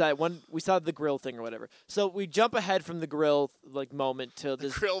 there's that one. We saw the grill thing or whatever. So we jump ahead from the grill, like, moment to The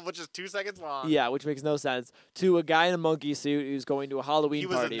this. grill, which is 2 seconds long. Yeah, which makes no sense. To a guy in a monkey suit who's going to a Halloween He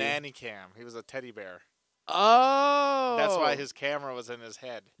was party. a nanny cam. He was a teddy bear. Oh! That's why his camera was in his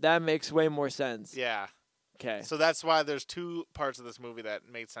head. That makes way more sense. Yeah. Okay. So that's why there's 2 parts of this movie that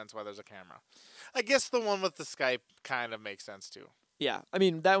made sense why there's a camera. I guess the one with the Skype kind of makes sense too. Yeah, I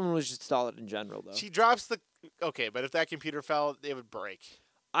mean, that one was just solid in general, though. She drops the... Okay, but if that computer fell, it would break.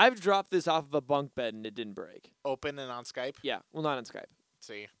 I've dropped this off of a bunk bed and it didn't break. Open and on Skype? Yeah, well, not on Skype.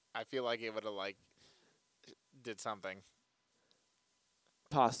 See, I feel like it would have, like, did something.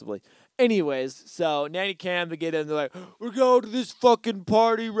 Possibly. Anyways, so Nanny Cam, they get in, they're like, we're going to this fucking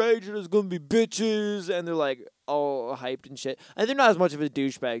party, Rage, and there's going to be bitches, and they're, like, all hyped and shit. And they're not as much of a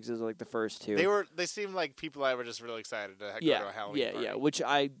douchebags as, like, the first 2. They seemed like people that were just really excited to go to a Halloween party. Yeah, which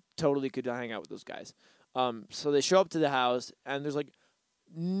I totally could hang out with those guys. So they show up to the house, and there's, like,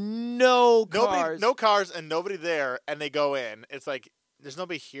 no cars. No cars and nobody there, and they go in. It's like, there's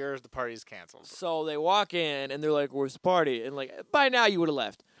nobody here, the party's canceled. So they walk in, and they're like, where's the party? And, like, by now you would have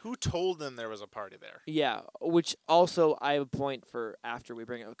left. Who told them there was a party there? Yeah, which also I have a point for after we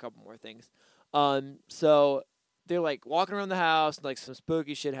bring up a couple more things. So they're, like, walking around the house, and, like, some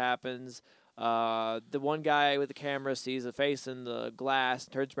spooky shit happens. The one guy with the camera sees a face in the glass,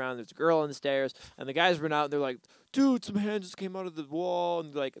 turns around, there's a girl on the stairs, and the guys run out and they're like, dude, some hands just came out of the wall,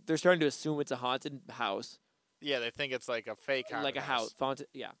 and they're starting to assume it's a haunted house. Yeah, they think it's like a fake haunted Like a house. Haunted,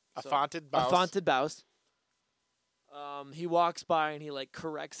 yeah. A haunted A house. haunted house. He walks by and he like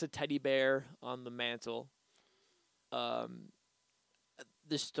corrects a teddy bear on the mantle.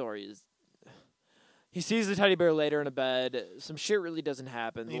 This story is. He sees the teddy bear later in a bed. Some shit really doesn't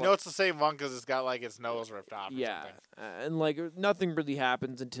happen. You know it's the same one because it's got like its nose ripped off. Yeah, or something. And like nothing really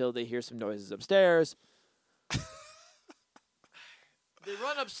happens until they hear some noises upstairs. They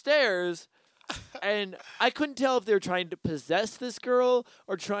run upstairs, and I couldn't tell if they were trying to possess this girl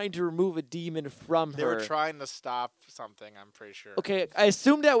or trying to remove a demon from They her. were trying to stop something. I'm pretty sure. Okay, I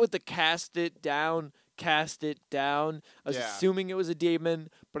assumed that with the cast it down. I was Yeah. assuming it was a demon,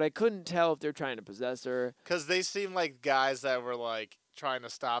 but I couldn't tell if they're trying to possess her. Because they seem like guys that were like trying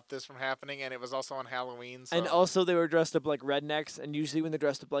to stop this from happening, and it was also on Halloween. So. And also, they were dressed up like rednecks, and usually when they're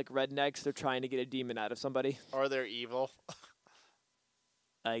dressed up like rednecks, they're trying to get a demon out of somebody. Or they're evil.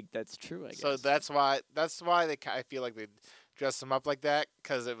 That's true, I guess. So that's why I feel like they dressed them up like that,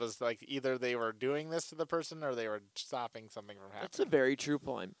 because it was like either they were doing this to the person or they were stopping something from happening. That's a very true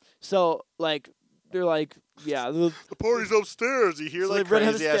point. So, like, they're like, yeah. The party's upstairs. You hear So like they run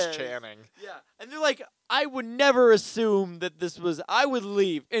crazy ass upstairs. chanting. Yeah. And they're like, I would never assume that this was. I would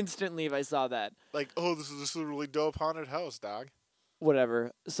leave instantly if I saw that. Like, oh, this is a really dope haunted house, dog.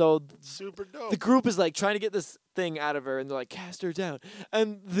 Whatever. So Super dope. the group is like trying to get this thing out of her, and they're like, cast her down.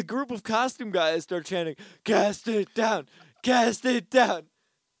 And the group of costume guys start chanting, cast it down, cast it down.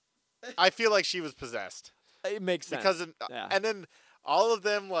 I feel like she was possessed. It makes sense. Because Yeah. and then all of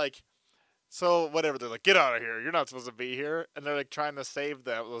them like, so whatever, they're like, get out of here, you're not supposed to be here, and they're like trying to save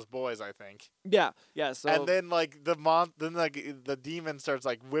those boys, I think. Yeah. So And then like the demon starts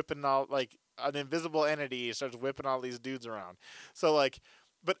like whipping out, like an invisible entity starts whipping all these dudes around. So like,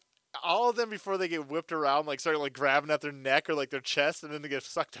 but all of them before they get whipped around like start like grabbing at their neck or like their chest, and then they get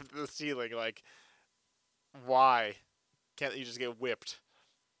sucked up to the ceiling. Like, why can't you just get whipped?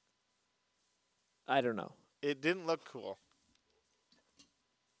 I don't know. It didn't look cool.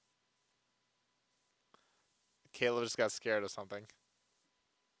 Caleb just got scared of something.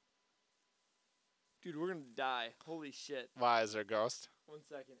 Dude, we're gonna die. Holy shit. Why? Is there a ghost? 1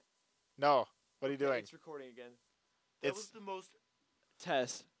 second. No. What are you Okay, doing? It's recording again. That It's- was the most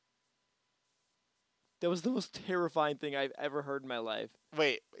test. That was the most terrifying thing I've ever heard in my life.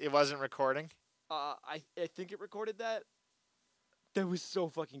 Wait, it wasn't recording? I think it recorded that. That was so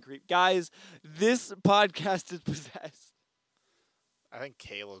fucking creepy. Guys, this podcast is possessed. I think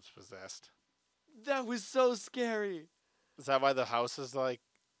Caleb's possessed. That was so scary. Is that why the house is like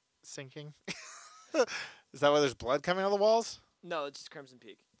sinking? Is that why there's blood coming out of the walls? No, it's just Crimson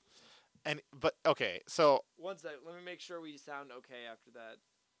Peak. But okay, so 1 second. Let me make sure we sound okay after that.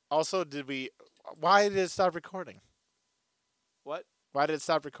 also why did it stop recording? What? Why did it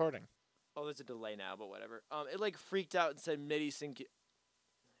stop recording? Oh, there's a delay now, but whatever. It like freaked out and said MIDI sync. It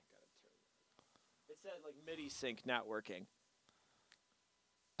said like MIDI sync not working.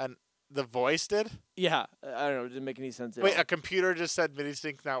 And the voice did? Yeah, I don't know. It didn't make any sense at Wait, all. a computer just said MIDI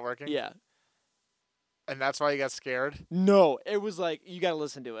sync not working? Yeah. And that's why you got scared? No, it was like you gotta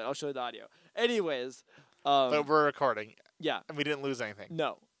listen to it. I'll show you the audio. Anyways, But we're recording, yeah, and we didn't lose anything.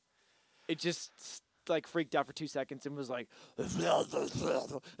 no, it just like freaked out for 2 seconds and was like, and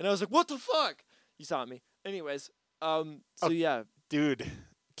I was like, what the fuck? You saw me. Anyways, so Okay. yeah, Dude,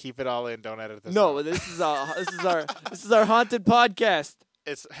 keep it all in. Don't edit this no, out. this is our haunted podcast.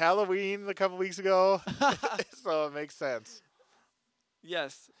 It's Halloween a couple weeks ago, so it makes sense.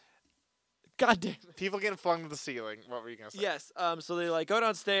 Yes. God damn it. People getting flung to the ceiling. What were you gonna say? Yes. So they like go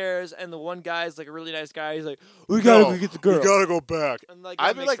downstairs, and the one guy's like a really nice guy. He's like, "We gotta go get the girl." We gotta go back. And like, I'd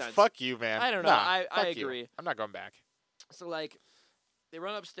that be makes like, sense. "Fuck you, man." I don't know. Nah, I fuck you. agree. I'm not going back. So like, they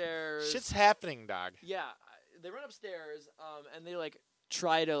run upstairs. Shit's happening, dog. Yeah, they run upstairs. And they like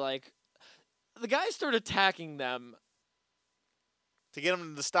try to like, the guys start attacking them. To get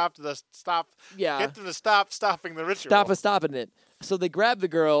them to stop. Yeah. Get them to stop stopping the ritual. Stopping it. So they grab the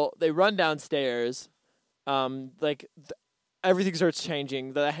girl. They run downstairs. Everything starts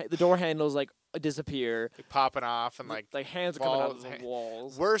changing. The door handles like disappear. Like, popping off and like hands are coming out of walls- the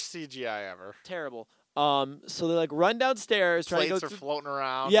walls. worst CGI ever. Terrible. So they like run downstairs, trying to Plates go are through. floating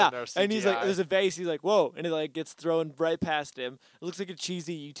around. Yeah, and, they're and he's like, CGI. there's a vase. He's like, whoa, and it like gets thrown right past him. It looks like a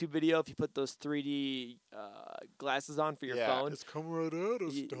cheesy YouTube video if you put those 3D glasses on for your phone. It's coming right at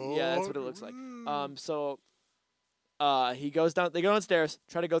us, dog. Yeah, that's what it looks like. So he goes down. They go downstairs,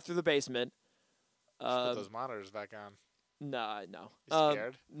 try to go through the basement. Just put those monitors back on. Nah, no. You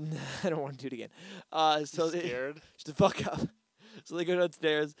scared? I don't want to do it again. So You they scared? just to fuck up. So they go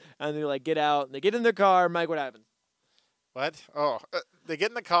downstairs and they're like, get out. And they get in their car. Mike, what happens? What? Oh, they get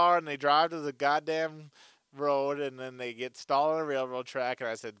in the car and they drive to the goddamn road, and then they get stalled on a railroad track. And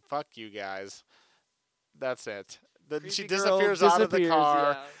I said, "Fuck you guys." That's it. Then she Creepy girl disappears out of the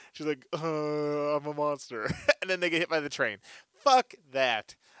car. yeah. She's like, I'm a monster. And then they get hit by the train. Fuck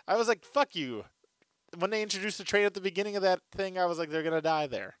that. I was like, fuck you. When they introduced the train at the beginning of that thing, I was like, they're going to die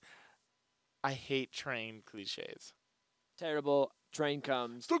there. I hate train cliches. Terrible. Train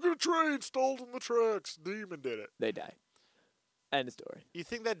comes. Stuck in a train, stalled on the tracks. Demon did it. They die. End of story. You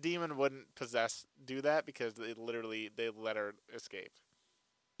think that demon wouldn't do that because they let her escape?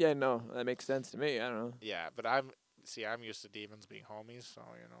 Yeah, no, that makes sense to me. I don't know. Yeah, but I'm used to demons being homies, so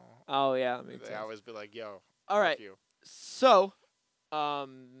Oh yeah, that makes they sense. always be like, "Yo, All fuck right. you." So,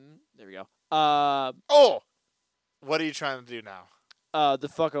 there we go. Oh, what are you trying to do now? The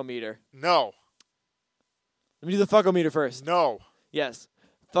fuckometer. No, Let me do the fuckometer first. no. Yes.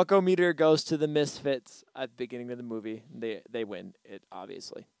 Fuckometer goes to the Misfits at the beginning of the movie. They win it,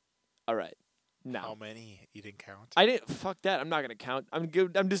 obviously. All right. How Now, many? You didn't count. I didn't. Fuck that. I'm not gonna count. I'm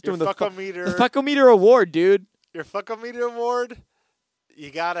good. I'm just Your doing the fuckometer. Fuckometer award, dude. Your fuckometer award. You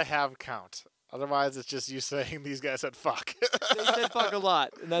gotta have count. Otherwise, it's just you saying these guys said fuck. They said fuck a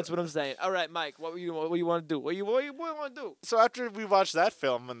lot, and that's what I'm saying. All right, Mike. What you want to do? What you want to do? So after we watched that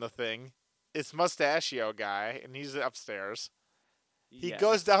film and the thing, it's Mustachio guy, and he's upstairs. He Yes.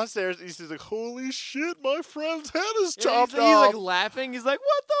 goes downstairs and he's like, "Holy shit, my friend's head is Yeah, chopped he's off." like laughing. He's like,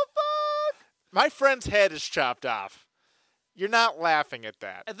 "What the fuck?" My friend's head is chopped off. You're not laughing at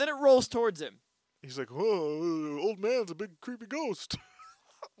that. And then it rolls towards him. He's like, "Whoa, old man's a big creepy ghost."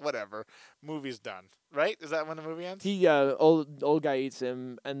 Whatever. Movie's done. Right? Is that when the movie ends? He old guy eats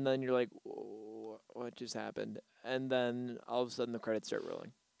him, and then you're like, "What just happened?" And then all of a sudden the credits start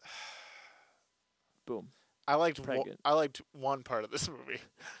rolling. Boom. I liked Pregnant. one part of this movie.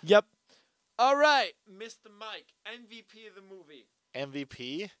 Yep. All right, Mr. Mike, MVP of the movie.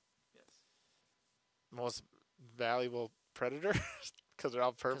 MVP, Yes. most valuable predator, because they're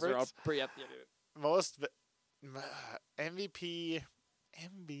all 'Cause perverts. they're all yep. Most MVP.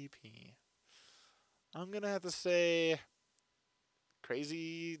 I'm gonna have to say,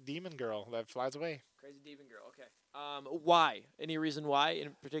 crazy demon girl that flies away. Crazy demon girl. Okay. Why? Any reason why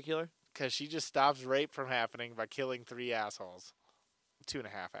in particular? Because she just stops rape from happening by killing 3 assholes.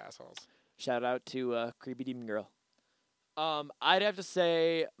 2.5 assholes. Shout out to creepy demon girl. I'd have to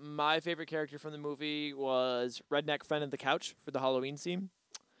say my favorite character from the movie was redneck friend of the couch for the Halloween scene.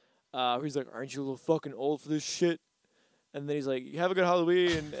 He's like, "Aren't you a little fucking old for this shit?" And then he's like, "You have a good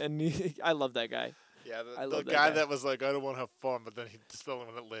Halloween," and I love that guy. Yeah, I the love that guy guy. that was like, "I don't want to have fun," but then he's still the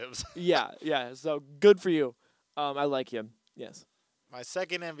one that lives. Yeah. So good for you. I like him. Yes. My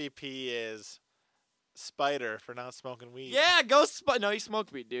second MVP is Spider for not smoking weed. Yeah, go No, he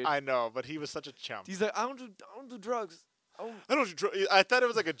smoked weed, dude. I know, but he was such a chump. He's like, I don't do drugs. I thought it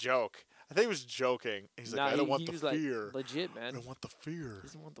was like a joke. I think he was joking. He's Nah, like, "I don't he want the was, like, fear. legit, I man. don't want the fear. He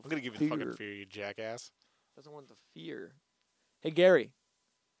doesn't want the I'm gonna give you the fucking fear, you jackass." Doesn't want the fear. Hey, Gary,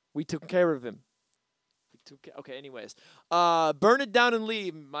 we took care of him. Okay, anyways. Burn it down and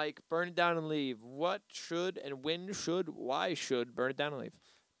leave, Mike. Burn it down and leave. What should and why should burn it down and leave?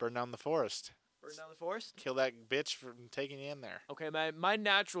 Burn down the forest. Burn down the forest? Kill that bitch from taking you in there. Okay, my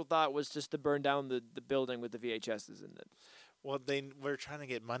natural thought was just to burn down the building with the VHSs in it. Well, they were trying to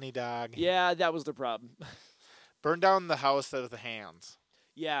get money, dog. Yeah, that was the problem. Burn down the house with the hands.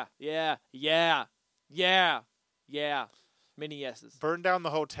 Yeah. Many yeses. Burn down the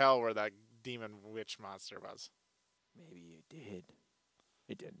hotel where that demon witch monster was. Maybe it did.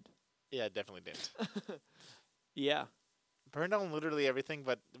 It didn't. Yeah, it definitely didn't. Yeah. Burn down literally everything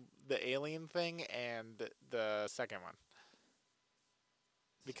but the alien thing and the second one.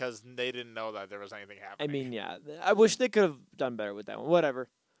 Because they didn't know that there was anything I happening. mean, yeah. I wish they could have done better with that one. Whatever.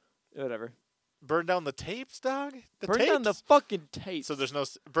 Burn down the tapes, dog? Burn tapes? down the fucking tapes. So there's no...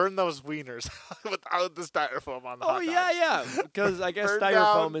 Burn those wieners without the styrofoam on the hot dogs. yeah. Because I guess Burn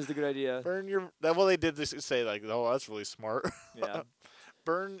styrofoam down- is the good idea. Burn your... Well, they did this say, like, "Oh, that's really smart." Yeah.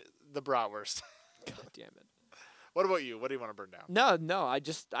 Burn the bratwurst. God damn it. What about you? What do you want to burn down? No.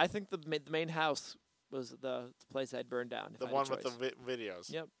 I think the main house was the place I'd burn down. If The I had one a with the choice. Yep.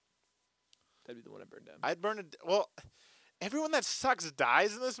 Yep. That'd be the one I burned down. I'd burn it... Well, everyone that sucks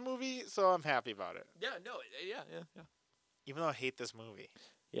dies in this movie, so I'm happy about it. Yeah. Even though I hate this movie.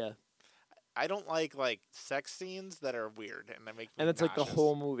 Yeah. I don't like sex scenes that are weird and that make me And it's like the nauseous.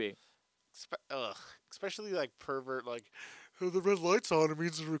 whole movie. Especially like pervert, like, "Oh, the red light's on, it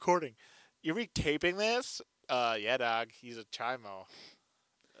means it's recording." You're retaping this Yeah, dog. He's a chimo.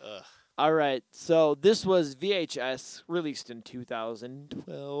 Ugh. All right, so this was VHS, released in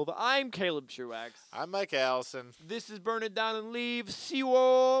 2012. I'm Caleb Truax. I'm Mike Allison. This is Burn It Down and Leave. See you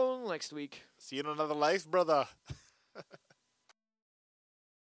all next week. See you in another life, brother.